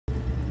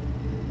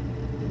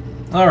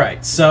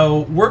Alright,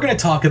 so we're going to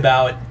talk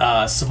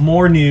about some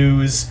more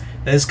news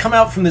that has come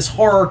out from this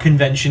horror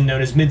convention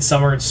known as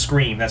Midsummer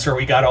Scream. That's where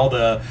we got all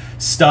the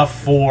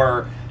stuff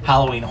for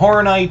Halloween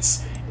Horror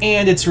Nights,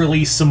 and it's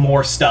released some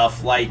more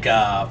stuff like,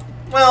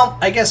 well,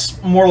 I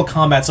guess Mortal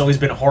Kombat's always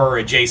been horror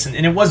adjacent,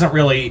 and it wasn't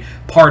really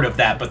part of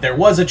that, but there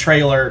was a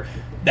trailer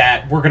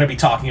that we're going to be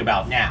talking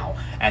about now,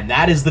 and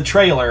that is the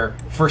trailer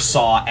for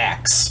Saw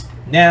X.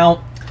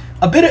 Now,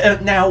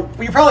 now,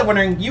 you're probably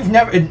wondering, you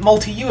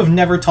have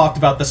never talked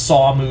about the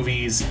Saw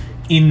movies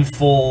in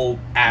full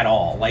at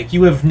all. Like,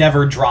 you have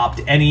never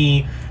dropped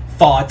any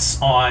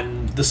thoughts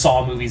on the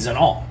Saw movies at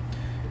all.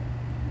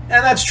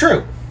 And that's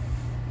true.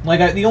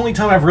 Like, the only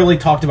time I've really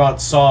talked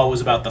about Saw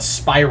was about the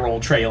Spiral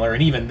trailer,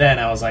 and even then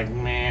I was like,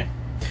 meh.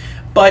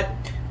 But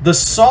the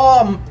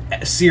Saw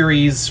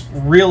series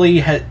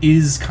really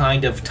is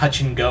kind of touch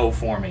and go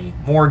for me.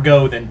 More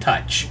go than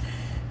touch.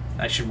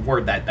 I should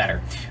word that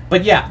better.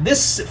 But yeah,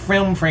 this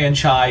film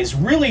franchise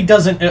really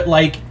doesn't,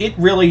 it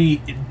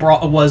really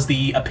was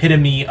the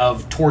epitome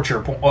of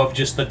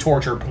just the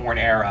torture porn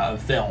era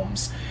of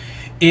films.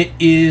 It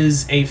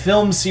is a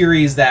film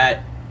series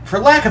that, for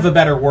lack of a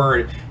better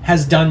word,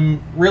 has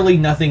done really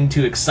nothing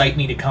to excite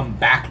me to come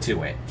back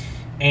to it.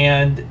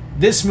 And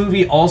this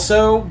movie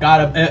also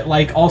got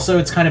also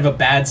it's kind of a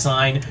bad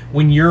sign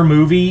when your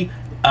movie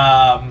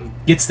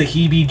gets the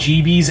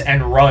heebie-jeebies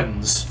and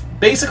runs.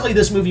 Basically,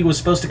 this movie was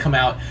supposed to come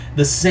out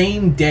the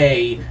same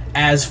day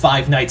as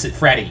Five Nights at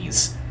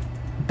Freddy's.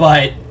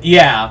 But,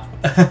 yeah.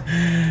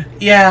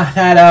 Yeah,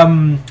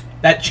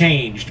 that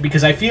changed.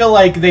 Because I feel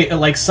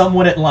like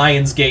someone at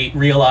Lionsgate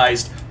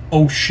realized,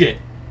 oh shit,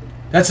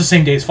 that's the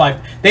same day as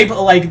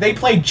They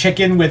played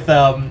chicken with,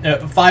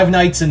 Five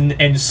Nights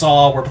and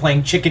Saw were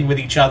playing chicken with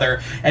each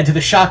other, and to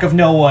the shock of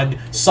no one,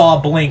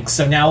 Saw blinks,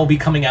 so now it'll be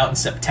coming out in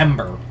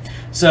September.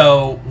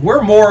 So,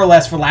 we're more or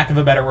less, for lack of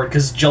a better word,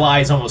 because July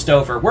is almost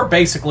over, we're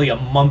basically a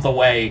month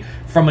away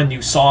from a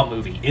new Saw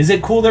movie. Is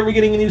it cool that we're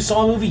getting a new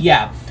Saw movie?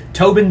 Yeah.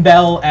 Tobin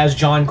Bell as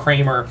John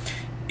Kramer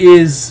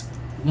is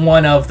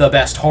one of the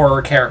best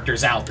horror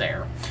characters out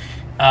there.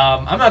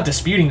 I'm not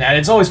disputing that.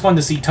 It's always fun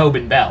to see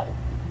Tobin Bell.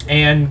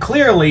 And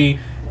clearly,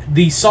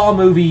 the Saw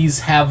movies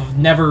have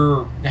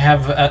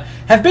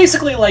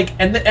basically,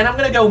 and I'm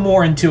going to go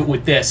more into it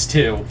with this,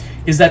 too,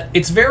 is that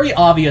it's very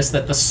obvious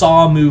that the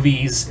Saw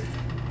movies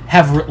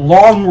have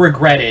long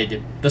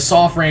regretted, the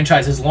Saw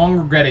franchise has long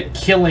regretted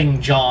killing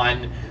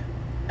John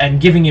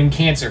and giving him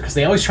cancer, because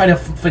they always try to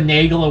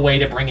finagle a way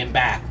to bring him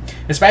back.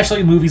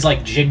 Especially movies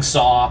like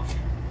Jigsaw,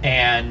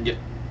 and...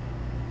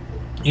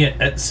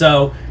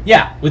 so,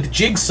 yeah, with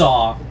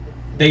Jigsaw,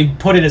 they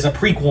put it as a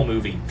prequel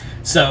movie.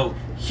 So,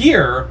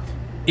 here,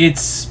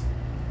 it's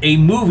a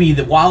movie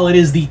that, while it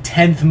is the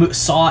 10th...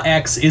 Saw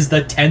X is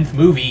the 10th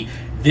movie,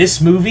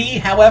 this movie,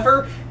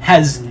 however,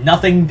 has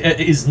nothing...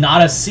 is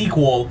not a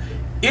sequel.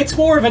 It's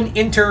more of an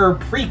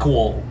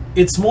inter-prequel.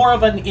 It's more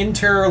of an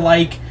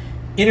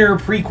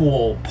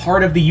inner-prequel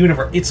part of the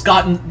universe. It's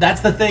gotten... That's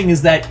the thing,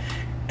 is that...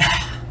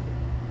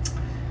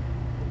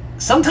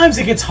 sometimes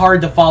it gets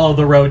hard to follow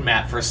the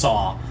roadmap for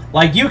Saw.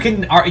 Like, you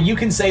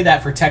can say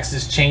that for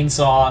Texas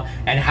Chainsaw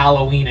and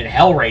Halloween and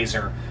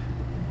Hellraiser.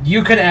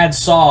 You can add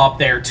Saw up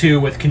there, too,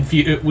 with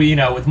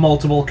with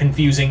multiple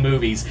confusing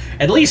movies.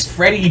 At least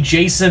Freddy,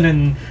 Jason,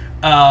 and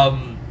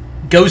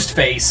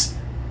Ghostface...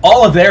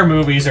 all of their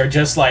movies are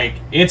just like,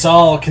 it's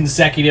all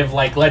consecutive,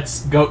 like,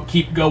 let's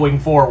keep going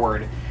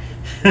forward.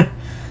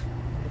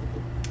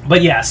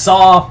 But yeah,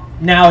 Saw,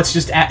 now it's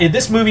just,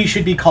 this movie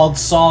should be called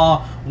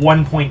Saw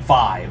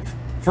 1.5,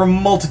 for a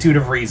multitude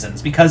of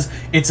reasons, because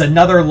it's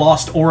another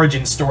lost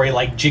origin story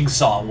like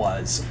Jigsaw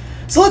was.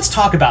 So let's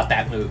talk about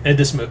that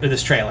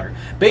this trailer.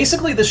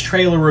 Basically, this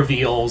trailer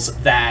reveals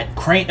that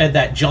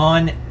that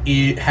John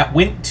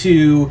went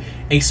to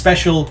a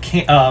special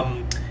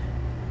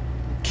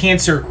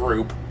cancer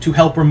group to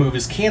help remove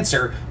his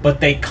cancer, but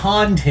they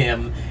conned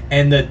him,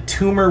 and the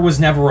tumor was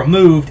never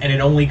removed, and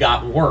it only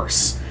got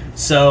worse.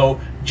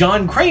 So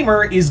John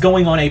Kramer is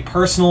going on a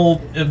personal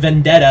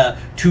vendetta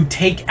to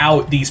take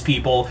out these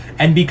people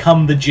and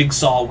become the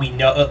Jigsaw we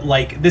know.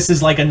 This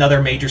is like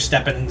another major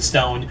stepping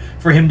stone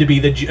for him to be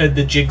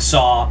the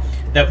Jigsaw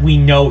that we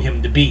know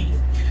him to be.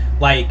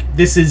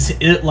 This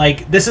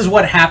is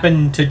what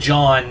happened to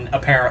John,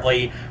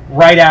 apparently,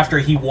 right after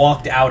he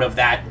walked out of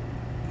that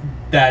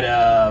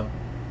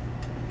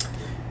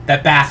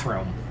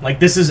bathroom.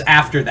 This is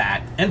after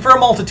that, and for a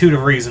multitude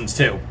of reasons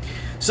too.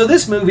 So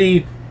this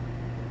movie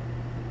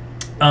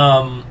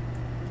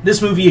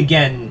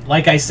again,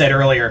 like I said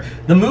earlier,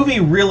 the movie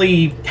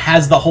really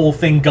has the whole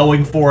thing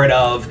going for it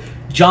of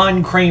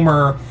John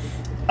Kramer,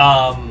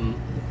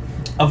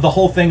 of the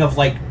whole thing of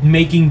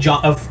making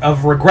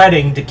of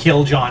regretting to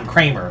kill John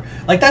Kramer.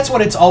 That's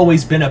what it's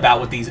always been about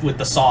with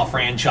the Saw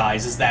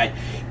franchise, is that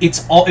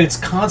it's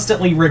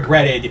constantly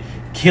regretted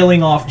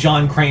killing off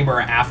John Kramer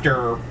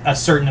after a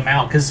certain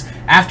amount, because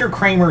after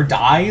Kramer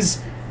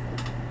dies,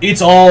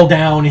 it's all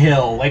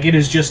downhill. It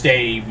is just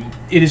a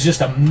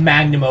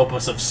magnum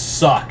opus of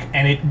suck,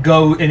 and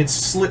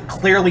it's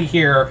clearly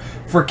here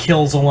for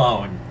kills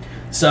alone.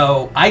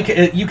 So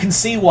you can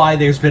see why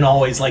there's been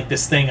always like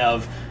this thing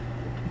of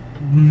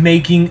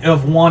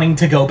wanting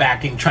to go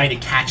back and trying to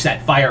catch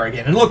that fire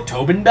again. And look,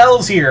 Tobin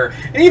Bell's here,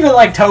 and even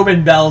like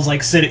Tobin Bell's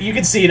like sitting, you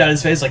can see it on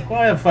his face, like,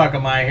 why the fuck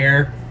am I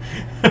here?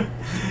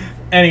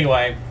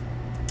 Anyway,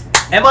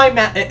 am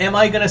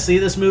I gonna see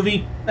this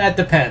movie? That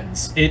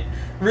depends. It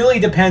really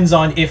depends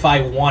on if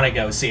I want to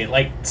go see it.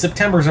 Like,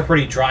 September's a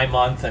pretty dry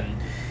month, and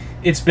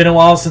it's been a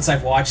while since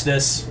I've watched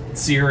this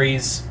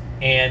series,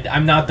 and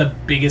I'm not the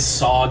biggest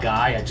Saw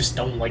guy. I just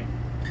don't like.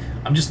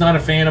 I'm just not a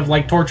fan of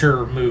like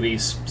torture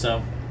movies.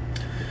 So,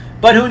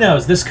 but who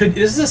knows? This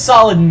is a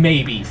solid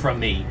maybe from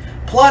me.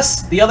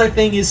 Plus, the other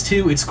thing is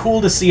too, it's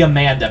cool to see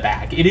Amanda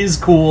back. It is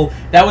cool.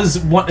 That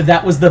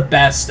was the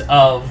best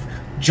of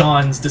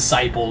John's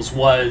Disciples,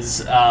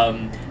 was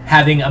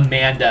having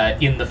Amanda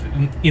in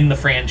the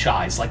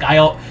franchise. Like,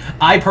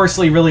 I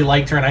personally really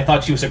liked her, and I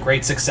thought she was a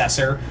great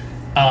successor.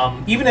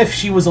 Even if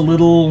she was a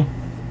little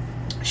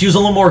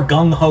more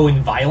gung-ho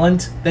and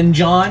violent than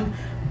John,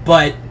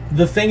 but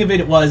the thing of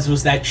it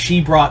was that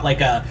she brought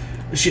like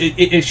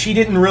she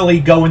didn't really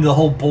go into the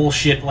whole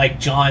bullshit like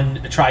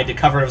John tried to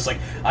cover. It was like,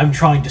 I'm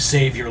trying to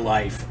save your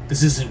life.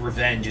 This isn't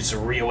revenge, it's a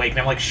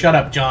reawakening. I'm like, shut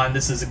up, John.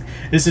 This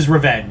is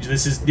revenge.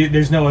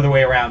 There's no other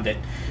way around it.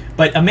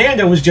 But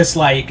Amanda was just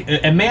like,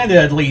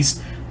 Amanda at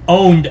least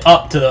owned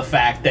up to the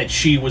fact that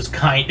she was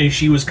doing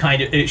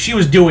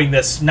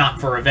this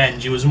not for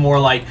revenge. It was more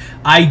like,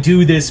 I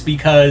do this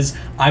because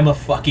I'm a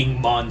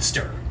fucking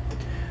monster.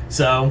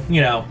 So,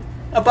 you know,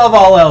 above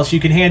all else, you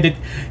can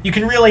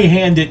really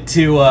hand it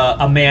to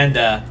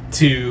Amanda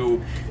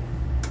to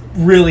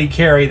really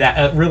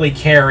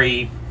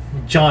carry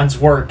John's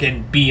work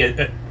and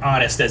be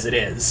honest as it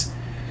is.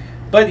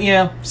 But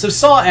yeah, so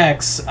Saw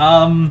X,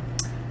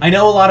 I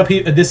know a lot of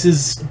people, this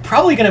is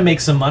probably going to make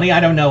some money. I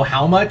don't know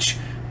how much,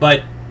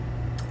 but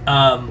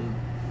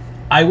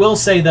I will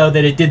say though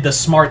that it did the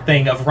smart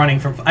thing of running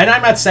from, and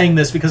I'm not saying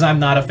this because I'm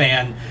not a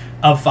fan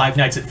of Five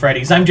Nights at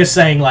Freddy's. I'm just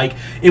saying, like,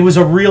 it was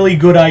a really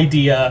good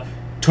idea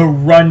to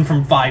run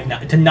from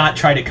to not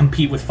try to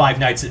compete with Five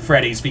Nights at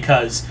Freddy's,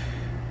 because,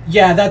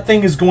 yeah, that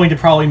thing is going to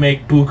probably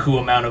make buku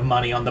amount of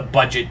money on the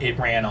budget it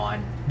ran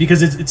on,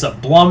 because it's a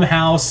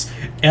Blumhouse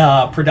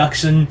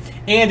production,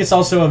 and it's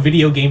also a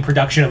video game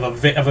production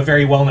of a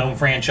very well-known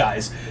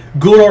franchise.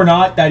 Good or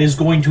not, that is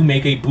going to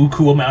make a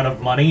buku amount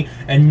of money,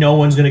 and no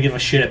one's going to give a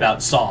shit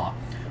about Saw.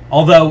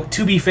 Although,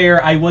 to be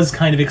fair, I was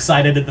kind of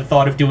excited at the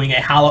thought of doing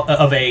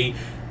a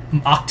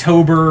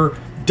October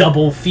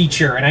double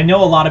feature, and I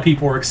know a lot of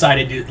people were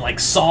excited to, like,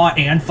 Saw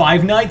and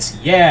Five Nights,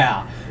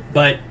 yeah,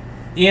 but,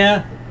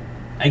 yeah,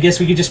 I guess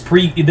we could just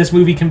this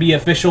movie can be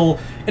official,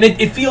 and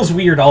it feels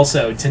weird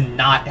also to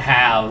not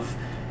have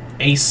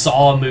a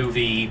Saw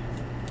movie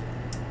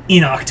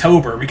in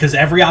October, because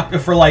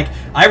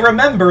I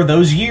remember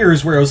those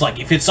years where it was like,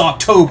 if it's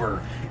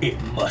October, it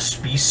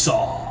must be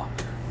Saw,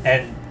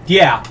 and,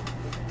 yeah.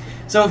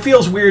 So it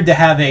feels weird to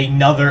have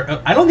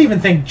another. I don't even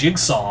think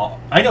Jigsaw.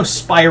 I know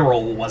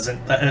Spiral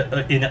wasn't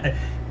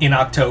in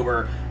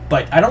October,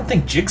 but I don't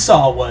think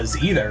Jigsaw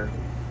was either.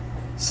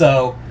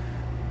 So,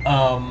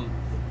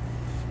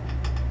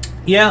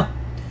 yeah.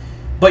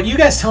 But you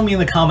guys tell me in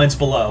the comments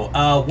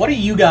below. What do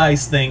you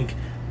guys think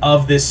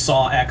of this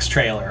Saw X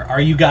trailer?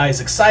 Are you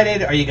guys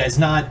excited? Are you guys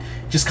not?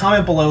 Just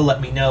comment below. Let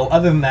me know.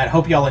 Other than that,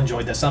 hope y'all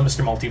enjoyed this. I'm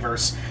Mr.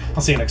 Multiverse.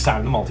 I'll see you next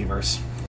time in the Multiverse.